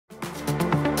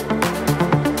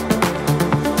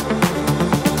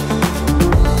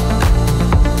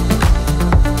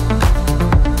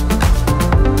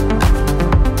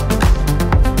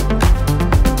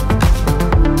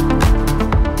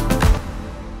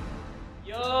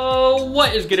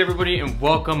What is good, everybody, and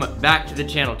welcome back to the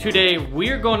channel. Today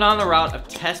we are going on the route of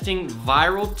testing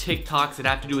viral TikToks that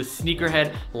have to do with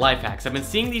sneakerhead life hacks. I've been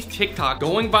seeing these TikToks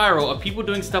going viral of people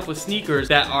doing stuff with sneakers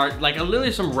that are like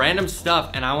literally some random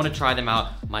stuff, and I want to try them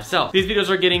out myself. These videos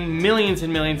are getting millions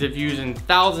and millions of views and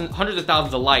hundreds of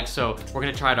thousands of likes, so we're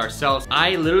gonna try it ourselves.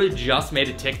 I literally just made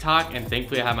a TikTok, and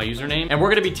thankfully I have my username, and we're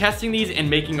gonna be testing these and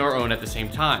making our own at the same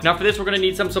time. Now for this, we're gonna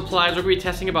need some supplies. We're gonna be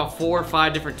testing about 4 or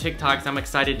 5 different TikToks. I'm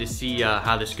excited to see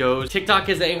how this goes. TikTok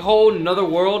is a whole nother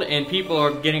world, and people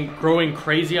are growing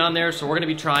crazy on there, so we're gonna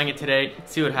be trying it today,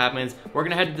 see what happens. We're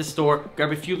gonna head to the store,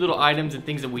 grab a few little items and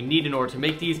things that we need in order to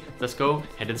make these. Let's go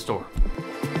head to the store.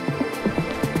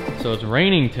 So it's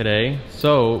raining today,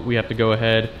 so we have to go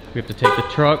ahead, we have to take the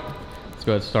truck. Let's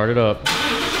go ahead and start it up.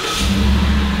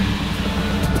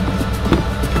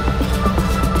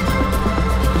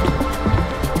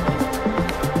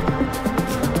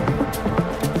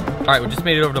 All right, we just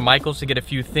made it over to Michael's to get a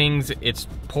few things. It's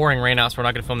pouring rain out, so we're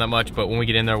not gonna film that much, but when we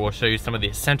get in there, we'll show you some of the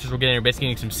essentials we're getting. We're basically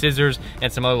getting some scissors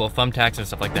and some other little thumbtacks and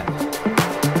stuff like that.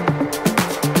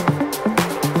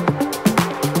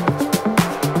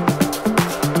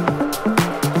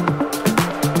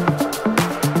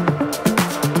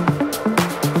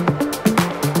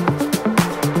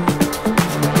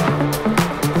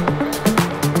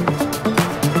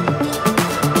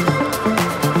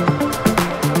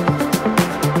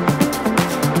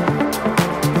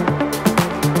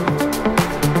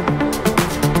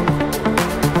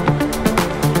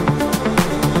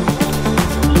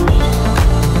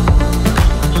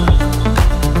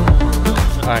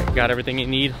 Got everything you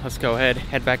need. Let's go ahead,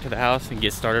 head back to the house and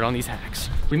get started on these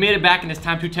hacks. We made it back, and it's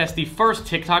time to test the first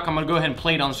TikTok. I'm gonna go ahead and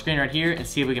play it on the screen right here and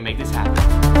see if we can make this happen.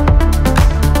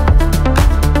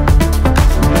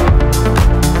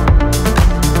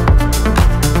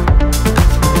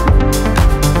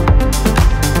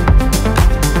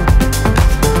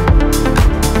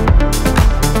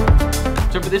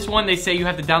 This one, they say you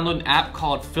have to download an app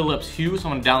called Philips Hue, so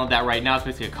I'm gonna download that right now. It's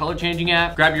basically a color changing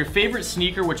app. Grab your favorite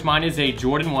sneaker, which mine is a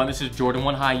Jordan 1. This is Jordan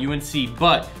 1 High UNC,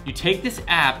 but you take this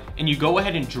app and you go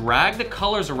ahead and drag the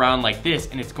colors around like this,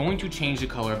 and it's going to change the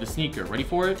color of the sneaker. Ready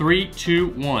for it? 3, 2,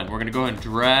 1. We're gonna go ahead and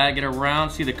drag it around.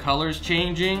 See the colors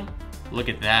changing? Look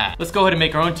at that. Let's go ahead and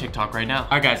make our own TikTok right now.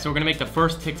 All right, guys, so we're gonna make the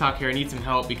first TikTok here. I need some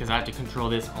help because I have to control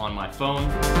this on my phone.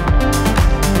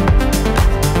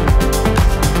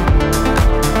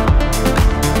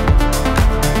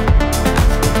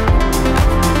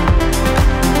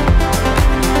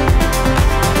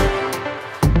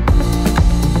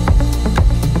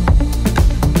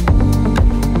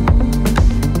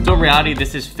 Reality,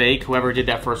 this is fake. Whoever did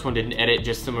that first one didn't edit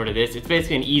just similar to this. It's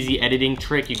basically an easy editing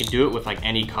trick. You can do it with like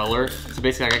any color. So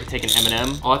basically, like, I can take an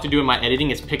M&M. All I have to do in my editing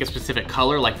is pick a specific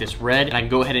color like this red, and I can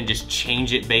go ahead and just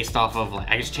change it based off of, like,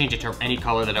 I just change it to any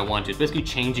color that I want to. It's basically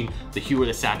changing the hue or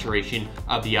the saturation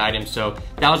of the item. So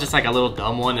that was just like a little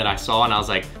dumb one that I saw, and I was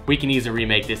like, we can easily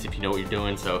remake this if you know what you're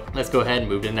doing. So let's go ahead and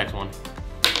move to the next one.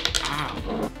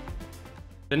 Ow.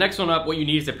 The next one up, what you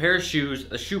need is a pair of shoes,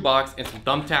 a shoe box, and some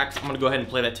thumbtacks. I'm gonna go ahead and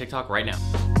play that TikTok right now.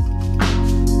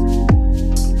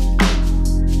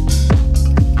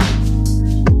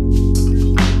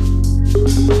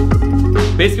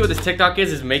 Basically what this TikTok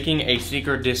is making a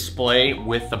sneaker display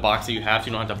with the box that you have, so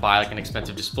you don't have to buy like an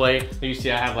expensive display. So you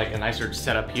see I have like a nicer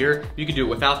setup here. You can do it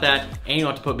without that, and you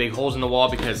don't have to put big holes in the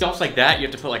wall, because stuff like that, you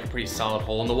have to put like a pretty solid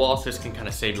hole in the wall, so this can kind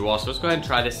of save your wall. So let's go ahead and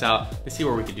try this out. Let's see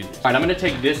where we can do this. All right, I'm gonna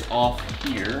take this off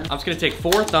here. I'm just gonna take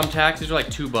 4 thumbtacks. These are like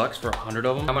 $2 for 100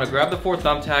 of them. I'm gonna grab the 4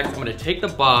 thumbtacks. I'm gonna take the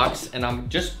box, and I'm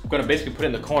just gonna basically put it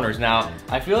in the corners. Now,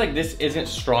 I feel like this isn't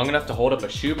strong enough to hold up a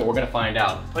shoe, but we're gonna find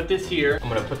out. Put this here. I'm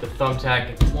gonna put the thumbtack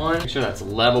in 1. Make sure that's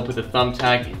level. Put the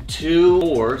thumbtack in 2,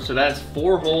 4. So that's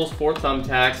 4 holes, 4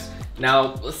 thumbtacks.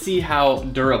 Now, let's see how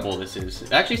durable this is.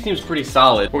 It actually seems pretty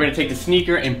solid. We're gonna take the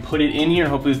sneaker and put it in here,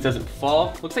 and hopefully this doesn't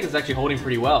fall. Looks like it's actually holding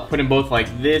pretty well. Put them both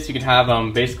like this. You can have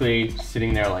them basically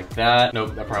sitting there like that.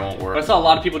 Nope, that probably won't work. What I saw a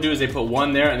lot of people do is they put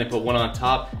one there and they put one on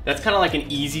top. That's kind of like an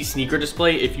easy sneaker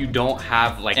display. If you don't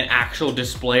have like an actual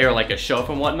display or like a shelf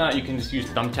and whatnot, you can just use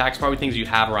thumbtacks, probably things you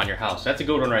have around your house. That's a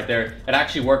good one right there. It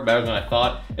actually worked better than I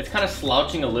thought. It's kind of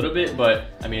slouching a little bit,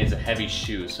 but I mean, it's a heavy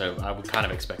shoe, so I would kind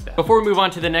of expect that. Before we move on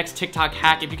to the next TikTok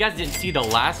hack, if you guys didn't see the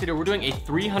last video, we're doing a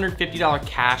 $350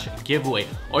 cash giveaway.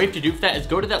 All you have to do for that is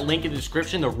go to that link in the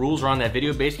description. The rules are on that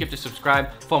video. Basically, you have to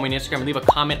subscribe, follow me on Instagram, and leave a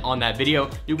comment on that video.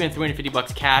 You get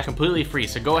 $350 cash completely free.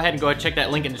 So go ahead and check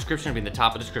that link in the description. It'll be in the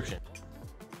top of the description.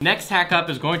 Next hack up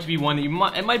is going to be one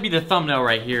that it might be the thumbnail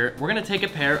right here. We're gonna take a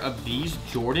pair of these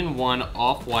Jordan 1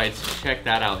 off-whites. Check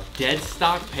that out, dead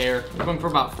stock pair. They're going for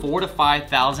about $4,000 to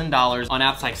 $5,000 on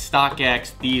apps like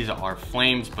StockX. These are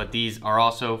flames, but these are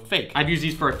also fake. I've used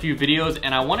these for a few videos,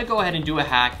 and I wanna go ahead and do a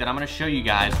hack that I'm gonna show you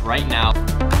guys right now.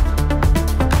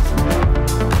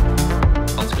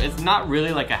 It's not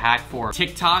really like a hack for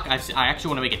TikTok. I actually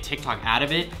want to make a TikTok out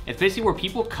of it. It's basically where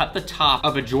people cut the top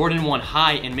of a Jordan 1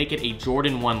 high and make it a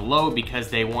Jordan 1 low because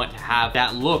they want to have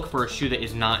that look for a shoe that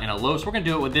is not in a low. So we're gonna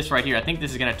do it with this right here. I think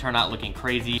this is gonna turn out looking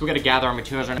crazy. So we gotta gather our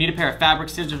materials. I need a pair of fabric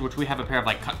scissors, which we have a pair of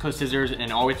like Cutco scissors,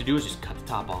 and all we have to do is just cut the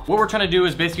top off. What we're trying to do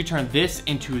is basically turn this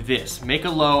into this. Make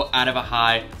a low out of a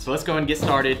high. So let's go and get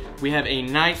started. We have a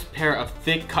nice pair of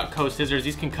thick Cutco scissors.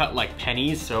 These can cut like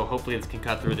pennies, so hopefully this can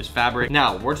cut through this fabric.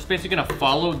 Now, we're just basically gonna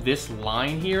follow this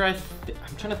line here. I'm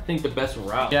trying to think the best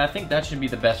route. Yeah, I think that should be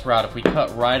the best route. If we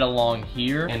cut right along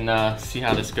here and see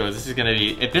how this goes. This is gonna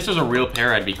be, if this was a real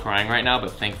pair, I'd be crying right now,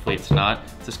 but thankfully it's not.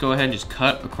 So let's go ahead and just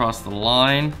cut across the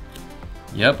line.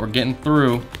 Yep, we're getting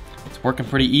through. It's working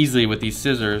pretty easily with these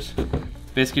scissors.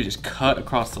 Basically just cut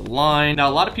across the line. Now,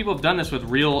 a lot of people have done this with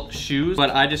real shoes, but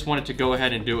I just wanted to go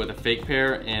ahead and do it with a fake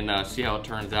pair and see how it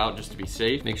turns out just to be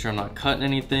safe. Make sure I'm not cutting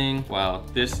anything. Wow,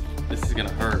 this is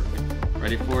gonna hurt.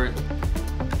 Ready for it?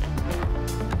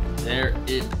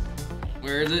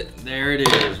 Where is it? There it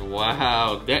is.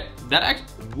 Wow, that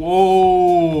actually,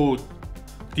 whoa.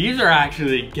 These are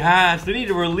actually gas. They need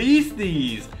to release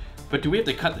these. But do we have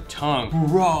to cut the tongue?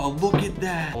 Bro, look at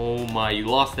that. Oh my, you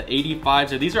lost the 85.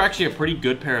 So these are actually a pretty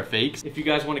good pair of fakes. If you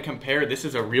guys want to compare, this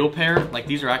is a real pair. Like,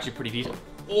 these are actually pretty decent.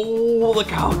 Oh, look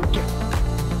how,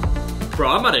 bro,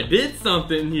 I might have did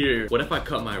something here. What if I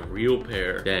cut my real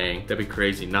pair? Dang, that'd be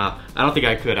crazy. Nah, I don't think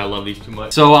I could. I love these too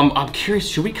much. So I'm curious,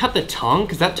 should we cut the tongue?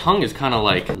 Because that tongue is kind of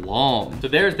like long. So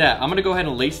there's that. I'm gonna go ahead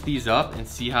and lace these up and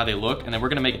see how they look. And then we're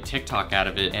gonna make a TikTok out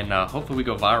of it. And hopefully we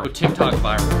go viral. Go TikTok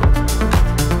viral.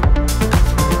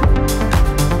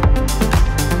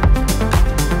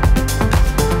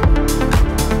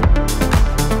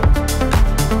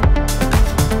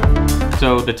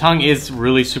 So the tongue is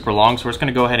really super long, so we're just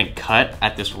gonna go ahead and cut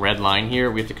at this red line here.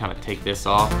 We have to kind of take this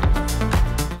off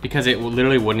because it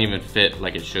literally wouldn't even fit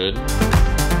like it should.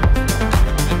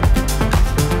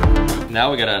 Now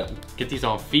we gotta get these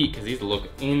on feet because these look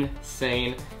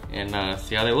insane and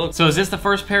see how they look. So is this the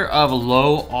first pair of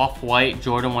low off-white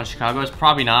Jordan 1 Chicago's?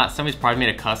 Probably not. Somebody's probably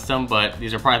made a custom, but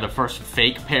these are probably the first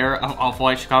fake pair of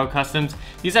off-white Chicago customs.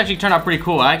 These actually turned out pretty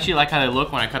cool. I actually like how they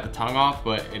look when I cut the tongue off,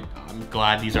 but I'm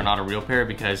glad these are not a real pair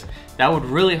because that would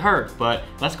really hurt. But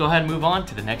let's go ahead and move on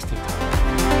to the next TikTok.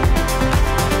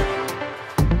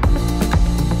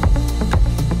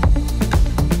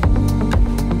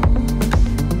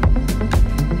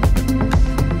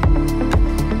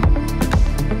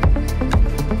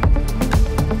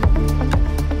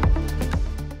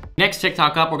 Next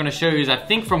TikTok up we're gonna show you is I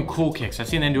think from Cool Kicks. I've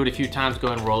seen them do it a few times. Go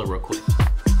ahead and roll it real quick.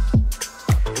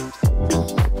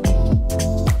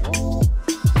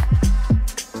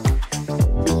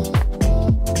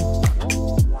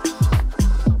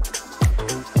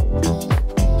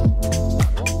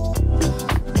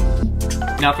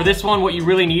 Now for this one, what you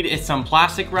really need is some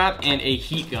plastic wrap and a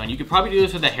heat gun. You could probably do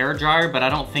this with a hair dryer, but I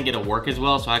don't think it'll work as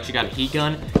well, so I actually got a heat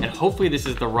gun, and hopefully this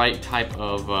is the right type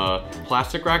of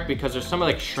plastic wrap because there's some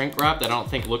like shrink wrap that I don't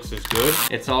think looks as good.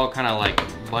 It's all kind of like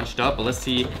bunched up, but let's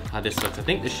see how this looks. I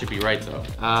think this should be right though.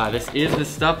 This is the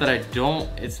stuff that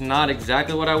it's not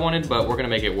exactly what I wanted, but we're gonna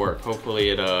make it work.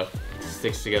 Hopefully it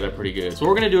sticks together pretty good. So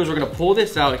what we're gonna do is we're gonna pull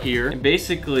this out here and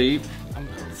basically,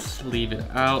 leave it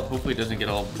out. Hopefully it doesn't get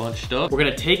all bunched up. We're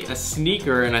gonna take a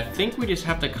sneaker and I think we just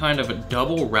have to kind of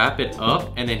double wrap it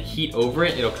up and then heat over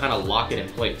it. It'll kind of lock it in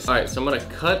place. All right, so I'm gonna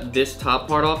cut this top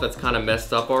part off that's kind of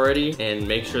messed up already and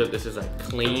make sure that this is like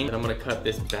clean. And I'm gonna cut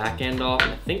this back end off.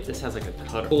 I think this has like a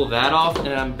cutter. Pull that off and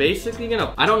I'm basically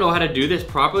gonna, I don't know how to do this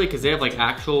properly because they have like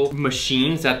actual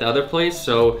machines at the other place,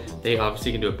 so they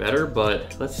obviously can do it better,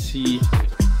 but let's see.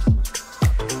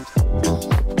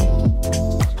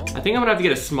 I think I'm gonna have to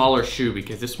get a smaller shoe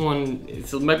because this one,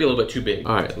 it might be a little bit too big.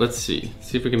 All right, let's see.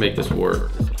 See if we can make this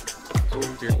work.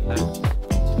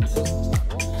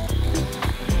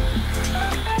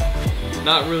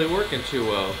 Not really working too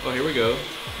well. Oh, here we go.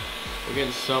 We're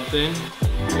getting something.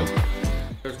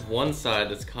 There's one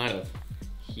side that's kind of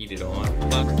heated on.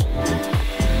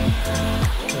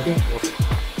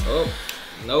 Oh,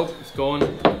 nope, it's going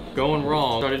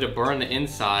wrong. Started to burn the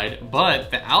inside,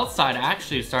 but the outside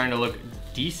actually is starting to look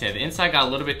decent. The inside got a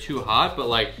little bit too hot, but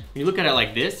like when you look at it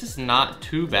like this, it's not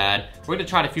too bad. We're gonna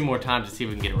try it a few more times to see if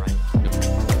we can get it right.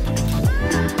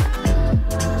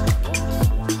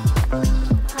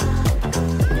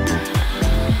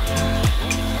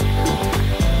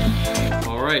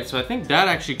 so I think that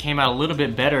actually came out a little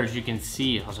bit better, as you can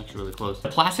see. I was actually really close. The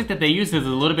plastic that they use is a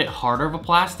little bit harder of a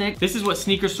plastic. This is what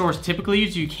sneaker stores typically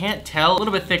use. You can't tell, a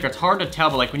little bit thicker. It's hard to tell,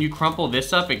 but like when you crumple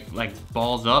this up, it like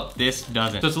balls up. This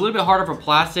doesn't. So it's a little bit harder for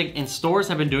plastic, and stores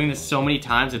have been doing this so many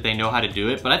times that they know how to do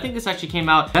it. But I think this actually came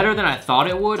out better than I thought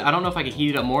it would. I don't know if I could heat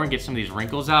it up more and get some of these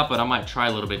wrinkles out, but I might try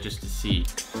a little bit just to see.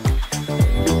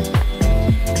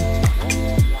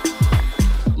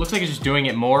 Looks like it's just doing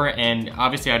it more, and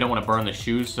obviously I don't want to burn the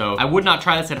shoes, so I would not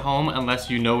try this at home unless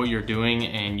you know what you're doing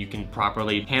and you can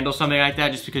properly handle something like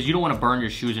that, just because you don't want to burn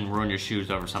your shoes and ruin your shoes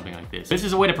over something like this. This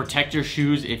is a way to protect your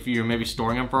shoes if you're maybe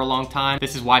storing them for a long time.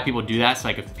 This is why people do that. So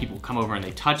like if people come over and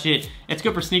they touch it, it's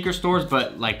good for sneaker stores,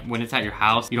 but like when it's at your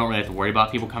house, you don't really have to worry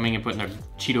about people coming and putting their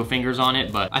Cheeto fingers on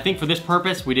it. But I think for this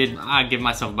purpose, I'd give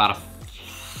myself about a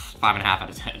 5.5 out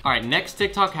of 10. All right, next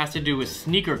TikTok has to do with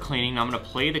sneaker cleaning. Now I'm gonna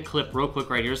play the clip real quick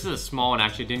right here. This is a small one,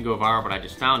 actually. It didn't go viral, but I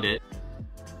just found it.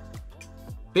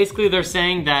 Basically, they're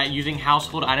saying that using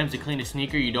household items to clean a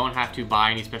sneaker, you don't have to buy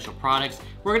any special products.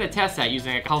 We're gonna test that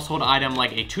using a household item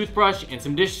like a toothbrush and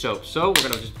some dish soap. So we're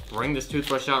gonna just bring this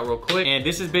toothbrush out real quick. And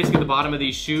this is basically the bottom of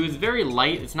these shoes. Very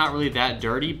light, it's not really that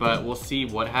dirty, but we'll see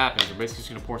what happens. We're basically just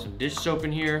gonna pour some dish soap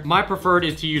in here. My preferred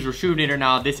is to use Reshoevnator.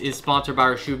 Now, this is sponsored by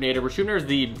Reshoevnator. Reshoevnator is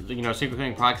the sneaker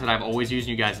cleaning products that I've always used,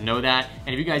 and you guys know that.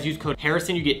 And if you guys use code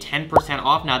Harrison, you get 10%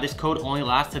 off. Now, this code only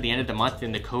lasts to the end of the month,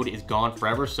 and the code is gone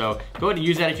forever. So go ahead and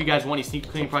use that if you guys want any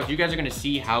sneaker cleaning products. You guys are gonna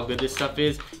see how good this stuff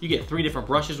is. You get 3 different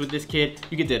brushes with this kit.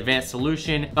 You get the advanced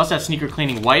solution. They also have sneaker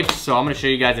cleaning wipes, so I'm gonna show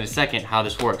you guys in a second how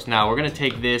this works. Now, we're gonna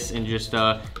take this and just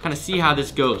kind of see how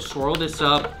this goes. Swirl this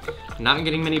up. Not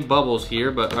getting many bubbles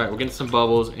here, but all right, we're getting some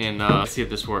bubbles, and let's see if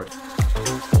this works.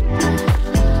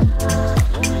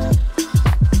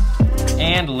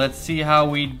 And let's see how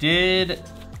we did.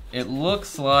 It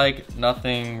looks like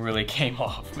nothing really came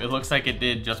off. It looks like it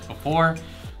did just before.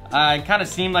 It kind of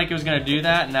seemed like it was gonna do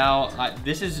that. Now,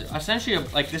 this is essentially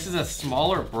this is a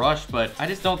smaller brush, but I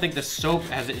just don't think the soap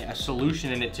has a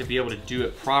solution in it to be able to do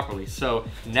it properly. So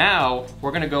now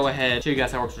we're gonna go ahead, show you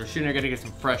guys how it works with our shoe. We're gonna get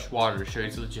some fresh water to show you.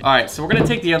 It's legit. All right, so we're gonna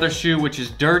take the other shoe, which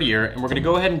is dirtier, and we're gonna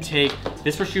go ahead and take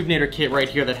this Reshoevnator kit right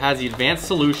here that has the advanced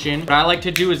solution. What I like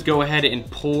to do is go ahead and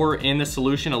pour in the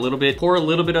solution a little bit. Pour a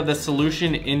little bit of the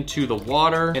solution into the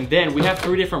water. And then we have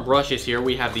 3 different brushes here.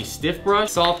 We have the stiff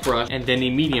brush, soft brush, and then the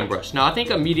medium brush. Now I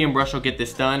think a medium brush will get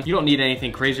this done. You don't need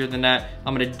anything crazier than that.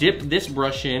 I'm gonna dip this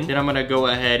brush in, then I'm gonna go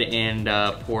ahead and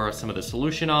pour some of the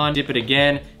solution on, dip it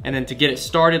again, and then to get it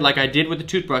started like I did with the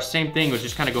toothbrush, same thing, was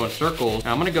just kind of go in circles.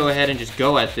 Now I'm gonna go ahead and just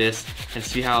go at this and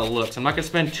see how it looks. I'm not gonna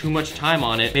spend too much time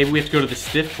on it. Maybe we have to go to the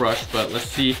stiff brush, but let's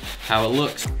see how it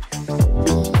looks.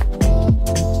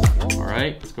 All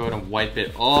right, let's go ahead and wipe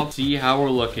it off. See how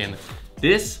we're looking.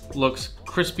 This looks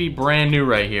crispy, brand new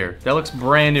right here. That looks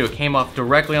brand new. It came off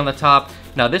directly on the top.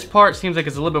 Now this part seems like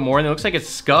it's a little bit more, and it looks like it's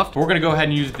scuffed. We're gonna go ahead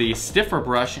and use the stiffer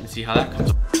brush and see how that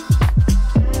comes.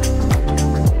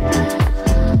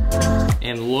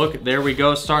 And look, there we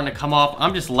go, starting to come off.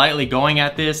 I'm just lightly going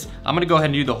at this. I'm gonna go ahead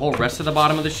and do the whole rest of the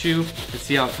bottom of the shoe to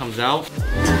see how it comes out.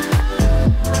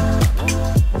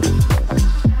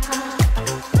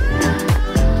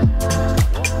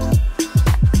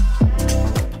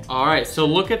 All right, so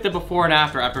look at the before and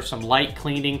after some light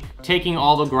cleaning, taking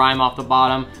all the grime off the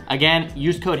bottom. Again,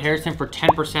 use code Harrison for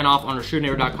 10% off on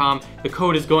Reshoevnator.com. The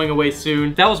code is going away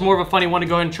soon. That was more of a funny one to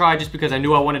go ahead and try, just because I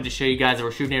knew I wanted to show you guys a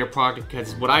Reshoevnator product,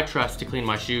 because it's what I trust to clean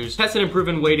my shoes. That's an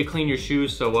improving way to clean your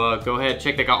shoes, so go ahead,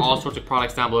 check. They got all sorts of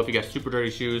products down below if you got super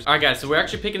dirty shoes. All right, guys, so we're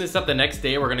actually picking this up the next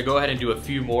day. We're gonna go ahead and do a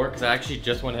few more, because I actually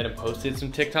just went ahead and posted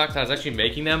some TikToks. I was actually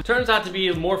making them. Turns out to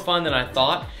be more fun than I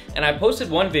thought. And I posted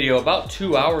one video about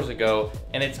 2 hours ago,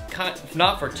 and it's kind of,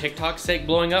 not for TikTok's sake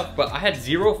blowing up, but I had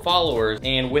 0 followers,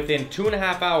 and within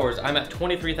 2.5 hours, I'm at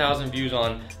 23,000 views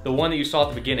on the one that you saw at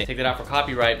the beginning. Take that out for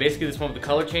copyright. Basically, this one with the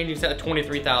color changing set at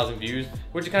 23,000 views,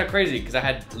 which is kind of crazy because I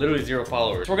had literally 0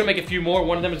 followers. So we're gonna make a few more.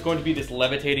 One of them is going to be this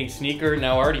levitating sneaker.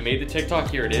 Now, I already made the TikTok.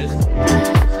 Here it is.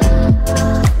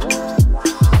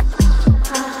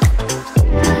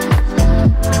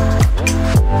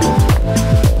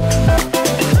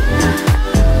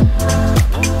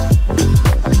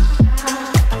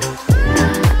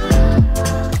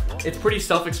 It's pretty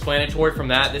self-explanatory from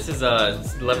that. This is a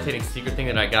levitating sneaker thing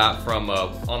that I got from an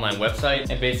online website.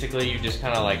 And basically you just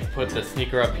kind of like put the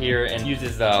sneaker up here and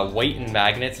uses weight and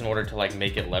magnets in order to like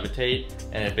make it levitate.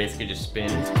 And it basically just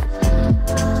spins.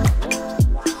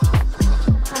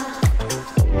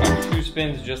 Shoe spin.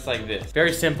 spins just like this.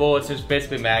 Very simple, it's just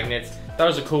basically magnets. That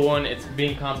was a cool one. It's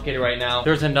being complicated right now.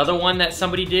 There's another one that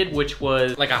somebody did, which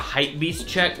was like a hype beast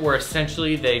check, where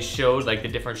essentially they showed like the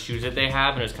different shoes that they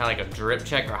have, and it was kind of like a drip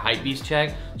check or hype beast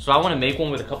check. So I want to make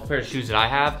one with a couple pairs of shoes that I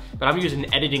have, but I'm using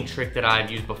an editing trick that I've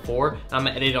used before. I'm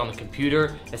gonna edit it on the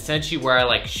computer, essentially where I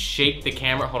like shake the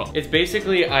camera. Hold on. It's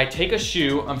basically, I take a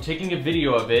shoe, I'm taking a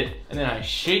video of it, and then I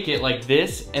shake it like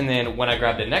this, and then when I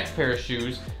grab the next pair of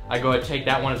shoes, I go ahead and take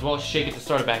that one as well, shake it to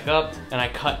start it back up, and I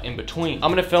cut in between.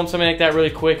 I'm gonna film something like that really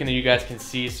quick, and then you guys can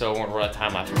see, so I won't run out of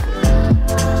time after.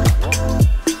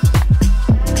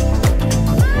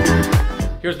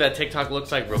 Here's what that TikTok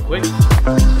looks like real quick.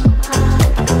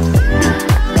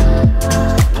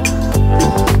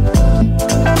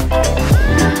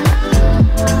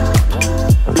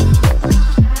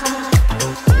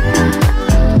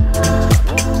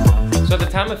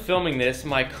 Of filming this,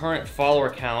 my current follower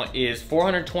count is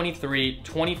 423,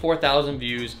 24,000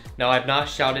 views. Now I've not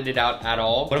shouted it out at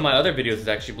all. One of my other videos is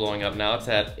actually blowing up now. It's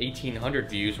at 1,800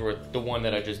 views, or the one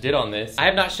that I just did on this. I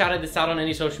have not shouted this out on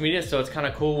any social media, so it's kind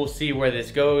of cool. We'll see where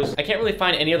this goes. I can't really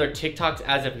find any other TikToks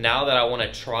as of now that I want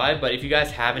to try, but if you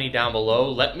guys have any down below,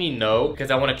 let me know,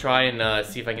 because I want to try and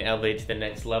see if I can elevate to the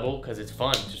next level, because it's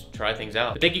fun. Just try things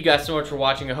out. But thank you guys so much for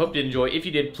watching. I hope you did enjoy. If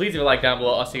you did, please leave a like down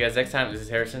below. I'll see you guys next time. This is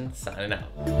Harrison, signing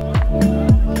out.